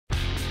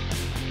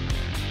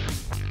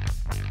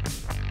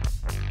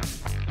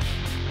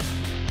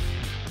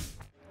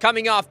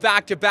Coming off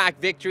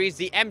back-to-back victories,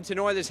 the Edmonton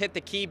Oilers hit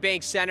the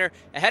KeyBank Center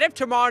ahead of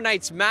tomorrow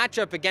night's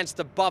matchup against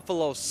the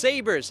Buffalo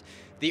Sabres.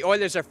 The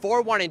Oilers are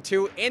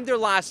 4-1-2 in their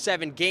last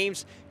 7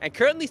 games and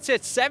currently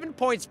sit 7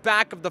 points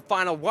back of the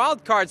final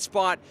wildcard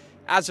spot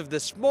as of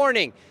this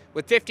morning.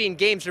 With 15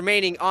 games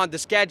remaining on the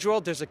schedule,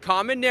 there's a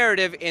common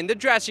narrative in the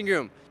dressing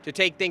room to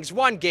take things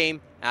one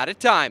game at a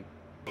time.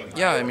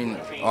 Yeah, I mean,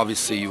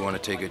 obviously you want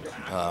to take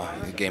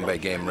it game by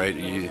game, right?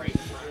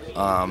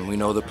 We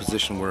know the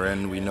position we're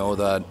in. We know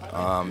that,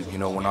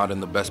 we're not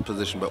in the best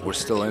position, but we're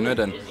still in it.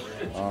 And,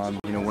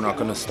 we're not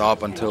going to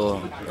stop until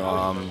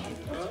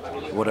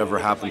whatever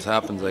happens,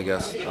 I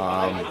guess.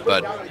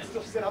 But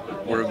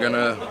we're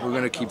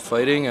gonna keep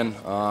fighting and,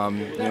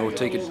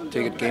 take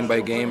it game by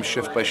game,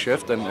 shift by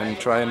shift, and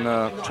try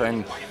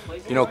and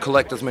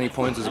collect as many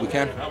points as we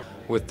can.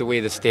 With the way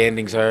the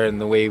standings are and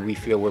the way we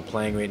feel we're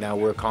playing right now,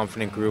 we're a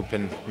confident group,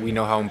 and we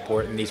know how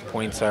important these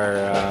points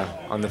are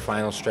on the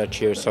final stretch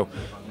here. So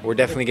we're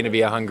definitely going to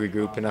be a hungry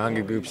group, and a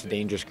hungry group's a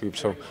dangerous group.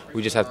 So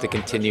we just have to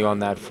continue on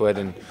that foot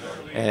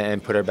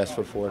and put our best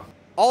foot forward.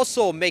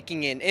 Also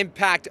making an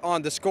impact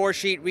on the score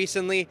sheet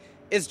recently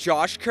is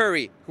Josh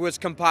Curry, who has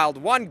compiled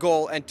 1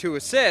 goal and 2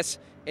 assists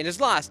in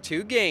his last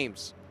 2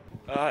 games.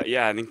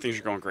 Yeah, I think things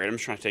are going great. I'm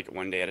just trying to take it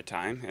one day at a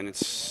time, and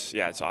it's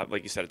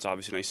like you said, it's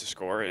obviously nice to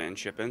score and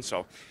chip in.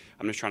 So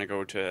I'm just trying to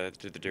go to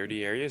the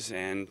dirty areas,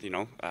 and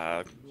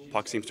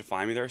puck seems to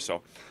find me there.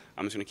 So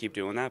I'm just going to keep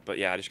doing that. But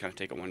yeah, I just kind of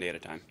take it one day at a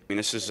time. I mean,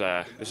 this is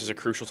a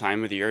crucial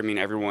time of the year. I mean,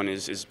 everyone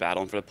is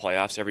battling for the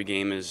playoffs. Every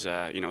game is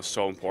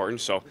so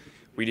important. So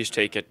we just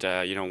take it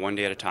one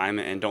day at a time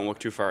and don't look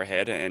too far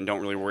ahead and don't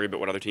really worry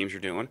about what other teams are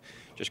doing.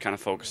 Just kind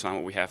of focus on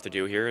what we have to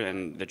do here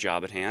and the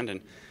job at hand,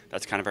 and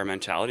that's kind of our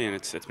mentality, and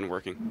it's been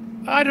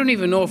working. I don't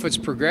even know if it's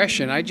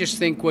progression. I just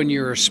think when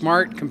you're a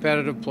smart,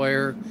 competitive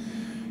player,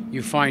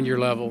 you find your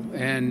level,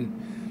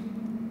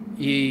 and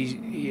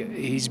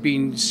he's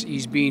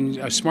been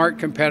a smart,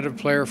 competitive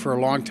player for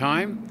a long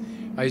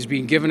time. He's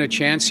been given a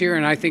chance here,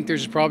 and I think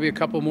there's probably a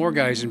couple more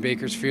guys in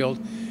Bakersfield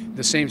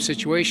the same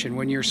situation.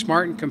 When you're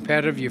smart and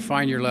competitive, you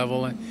find your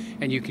level,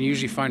 and you can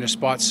usually find a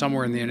spot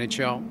somewhere in the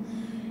NHL.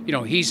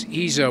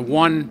 He's a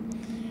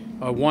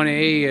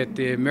 1A at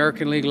the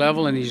American League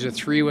level, and he's a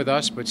 3 with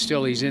us, but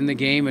still he's in the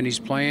game and he's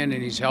playing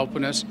and he's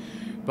helping us.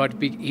 But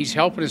he's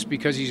helping us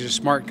because he's a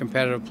smart,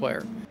 competitive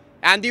player.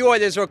 And the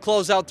Oilers will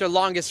close out their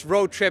longest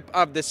road trip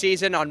of the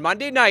season on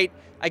Monday night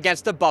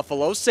against the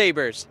Buffalo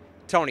Sabres.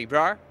 Tony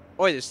Brar,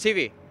 Oilers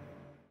TV.